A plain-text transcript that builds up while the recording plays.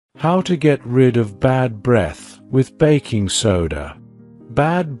How to get rid of bad breath with baking soda.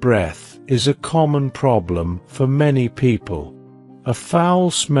 Bad breath is a common problem for many people. A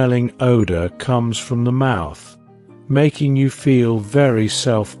foul-smelling odor comes from the mouth, making you feel very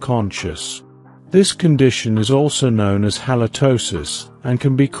self-conscious. This condition is also known as halitosis and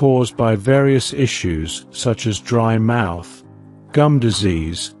can be caused by various issues such as dry mouth, gum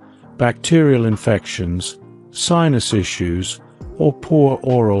disease, bacterial infections, sinus issues, or poor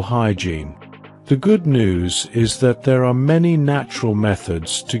oral hygiene. The good news is that there are many natural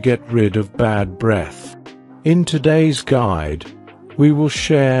methods to get rid of bad breath. In today's guide, we will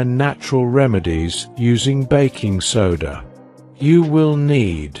share natural remedies using baking soda. You will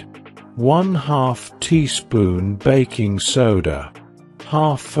need 1/2 teaspoon baking soda,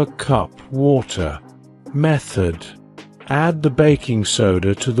 1/2 cup water. Method: add the baking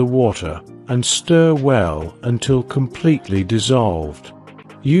soda to the water and stir well until completely dissolved.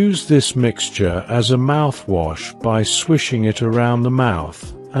 Use this mixture as a mouthwash by swishing it around the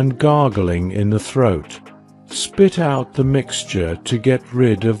mouth and gargling in the throat. Spit out the mixture to get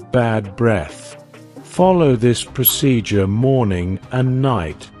rid of bad breath. Follow this procedure morning and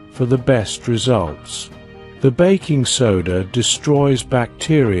night for the best results. The baking soda destroys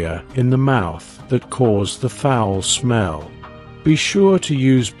bacteria in the mouth that cause the foul smell. Be sure to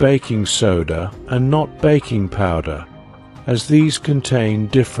use baking soda and not baking powder, as these contain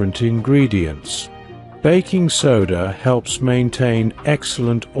different ingredients. Baking soda helps maintain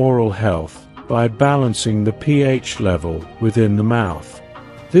excellent oral health by balancing the pH level within the mouth.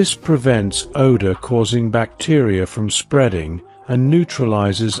 This prevents odor-causing bacteria from spreading and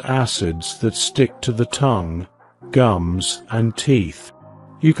neutralizes acids that stick to the tongue, gums, and teeth.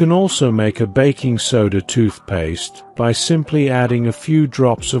 You can also make a baking soda toothpaste by simply adding a few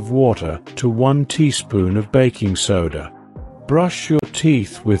drops of water to 1 teaspoon of baking soda. Brush your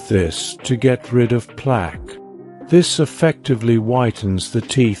teeth with this to get rid of plaque. This effectively whitens the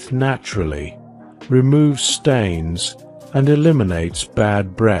teeth naturally, removes stains, and eliminates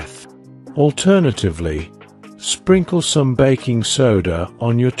bad breath. Alternatively, sprinkle some baking soda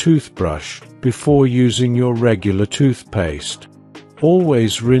on your toothbrush before using your regular toothpaste.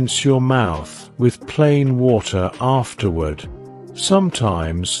 Always rinse your mouth with plain water afterward.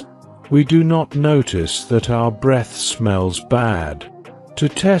 Sometimes, we do not notice that our breath smells bad. To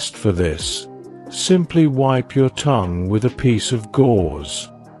test for this, simply wipe your tongue with a piece of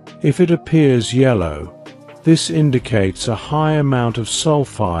gauze. If it appears yellow, this indicates a high amount of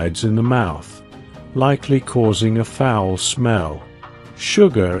sulfides in the mouth, likely causing a foul smell.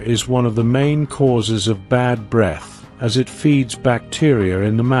 Sugar is one of the main causes of bad breath, as it feeds bacteria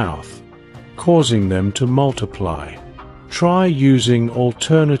in the mouth, causing them to multiply. Try using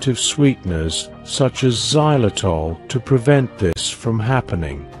alternative sweeteners such as xylitol to prevent this from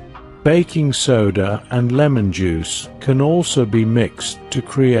happening. Baking soda and lemon juice can also be mixed to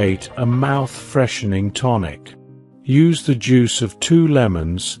create a mouth-freshening tonic. Use the juice of 2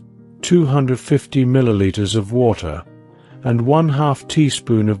 lemons, 250 milliliters of water, and 1/2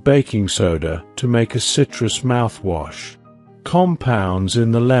 teaspoon of baking soda to make a citrus mouthwash. Compounds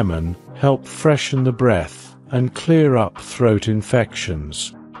in the lemon help freshen the breath and clear up throat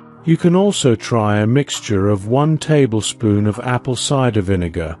infections. You can also try a mixture of 1 tablespoon of apple cider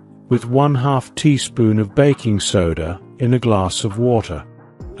vinegar with 1/2 teaspoon of baking soda in a glass of water.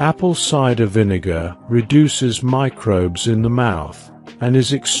 Apple cider vinegar reduces microbes in the mouth and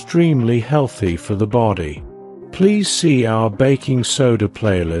is extremely healthy for the body. Please see our baking soda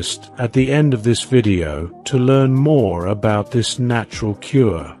playlist at the end of this video to learn more about this natural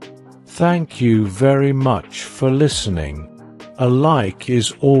cure. Thank you very much for listening. A like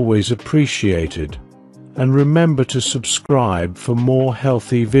is always appreciated, and remember to subscribe for more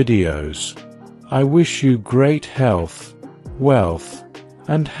healthy videos. I wish you great health, wealth,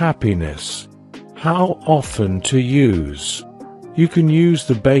 and happiness. How often to use? You can use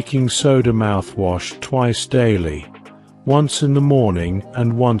the baking soda mouthwash twice daily, once in the morning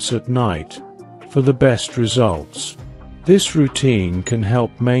and once at night, for the best results. This routine can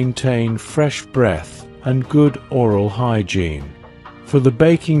help maintain fresh breath and good oral hygiene. For the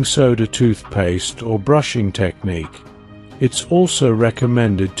baking soda toothpaste or brushing technique, it's also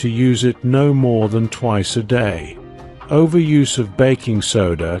recommended to use it no more than twice a day. Overuse of baking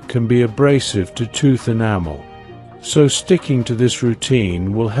soda can be abrasive to tooth enamel, so sticking to this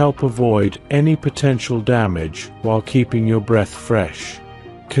routine will help avoid any potential damage while keeping your breath fresh.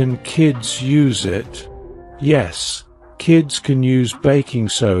 Can kids use it? Yes, kids can use baking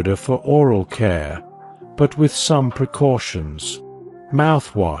soda for oral care, but with some precautions.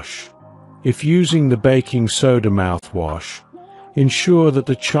 Mouthwash. If using the baking soda mouthwash, Ensure that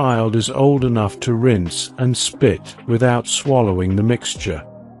the child is old enough to rinse and spit without swallowing the mixture.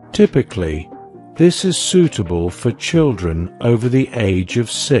 Typically, this is suitable for children over the age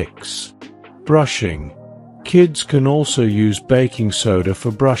of 6. Brushing. Kids can also use baking soda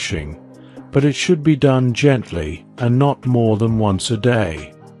for brushing, but it should be done gently and not more than once a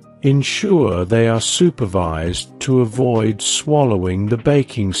day. Ensure they are supervised to avoid swallowing the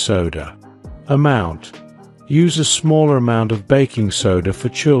baking soda. Amount. Use a smaller amount of baking soda for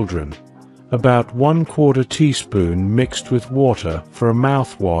children, about 1/4 teaspoon mixed with water for a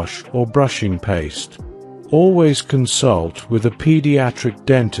mouthwash or brushing paste. Always consult with a pediatric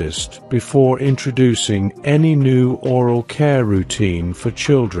dentist before introducing any new oral care routine for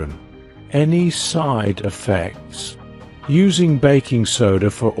children. Any side effects? Using baking soda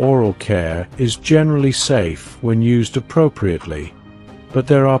for oral care is generally safe when used appropriately, but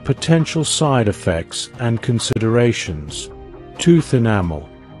there are potential side effects and considerations. Tooth enamel.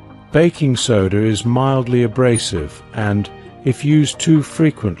 Baking soda is mildly abrasive and, if used too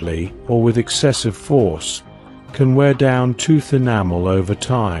frequently or with excessive force, can wear down tooth enamel over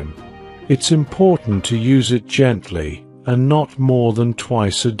time. It's important to use it gently and not more than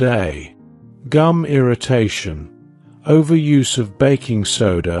twice a day. Gum irritation. Overuse of baking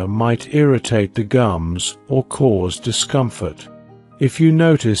soda might irritate the gums or cause discomfort. If you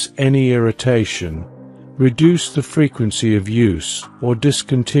notice any irritation, reduce the frequency of use or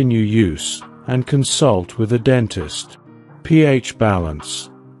discontinue use and consult with a dentist. pH balance.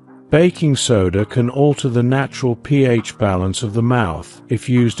 Baking soda can alter the natural pH balance of the mouth if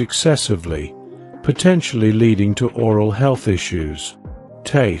used excessively, potentially leading to oral health issues.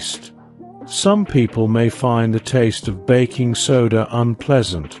 Taste. Some people may find the taste of baking soda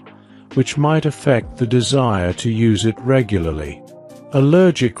unpleasant, which might affect the desire to use it regularly.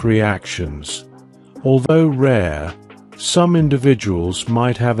 Allergic reactions. Although rare, some individuals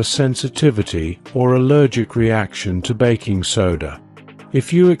might have a sensitivity or allergic reaction to baking soda.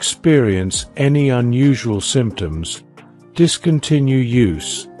 If you experience any unusual symptoms, discontinue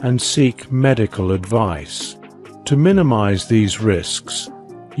use and seek medical advice. To minimize these risks,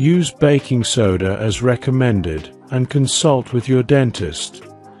 use baking soda as recommended and consult with your dentist,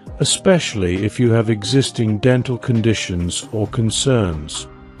 especially if you have existing dental conditions or concerns.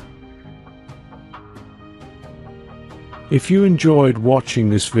 If you enjoyed watching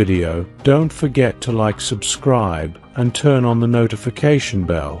this video, don't forget to subscribe and turn on the notification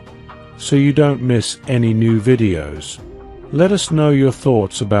bell so you don't miss any new videos. Let us know your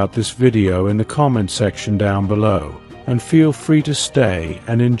thoughts about this video in the comment section down below, and feel free to stay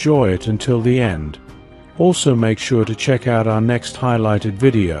and enjoy it until the end. Also make sure to check out our next highlighted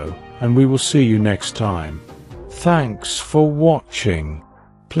video, and we will see you next time. Thanks for watching.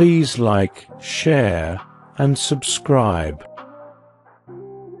 Please like, share, and subscribe.